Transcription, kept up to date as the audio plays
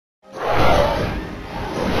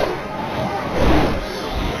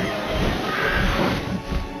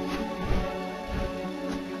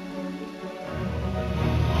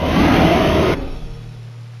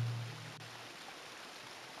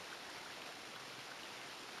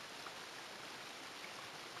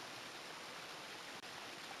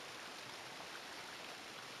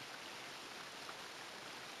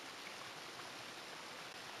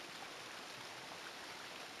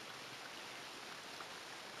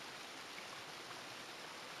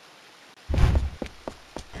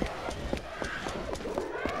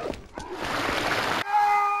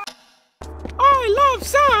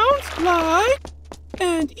like,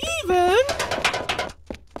 and even.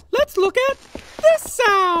 Let's look at this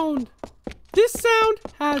sound. This sound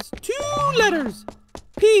has two letters,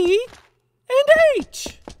 P and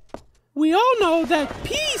H. We all know that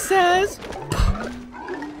P says P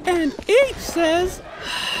and H says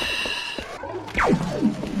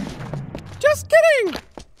Just kidding!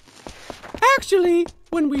 Actually,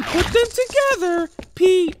 when we put them together,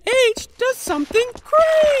 PH does something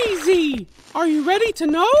crazy. Are you ready to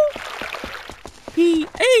know?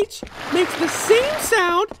 PH makes the same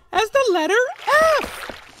sound as the letter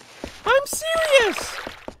F. I'm serious.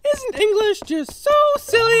 Isn't English just so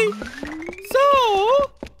silly?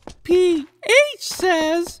 So, PH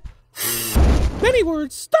says, many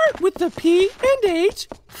words start with the P and H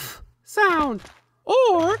sound,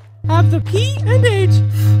 or have the P and H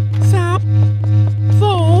sound.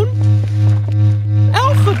 Phone,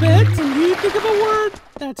 alphabet, and you think of a word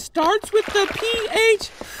that starts with the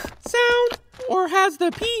PH sound or has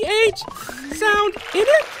the PH sound in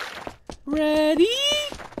it. Ready?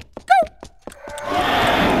 Go!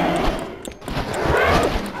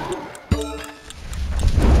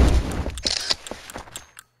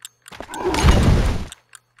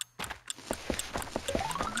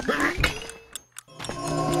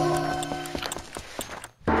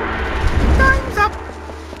 Time's up!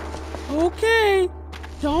 Okay,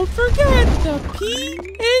 don't forget the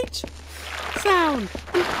PH sound.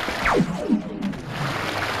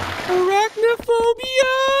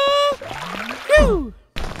 Arachnophobia!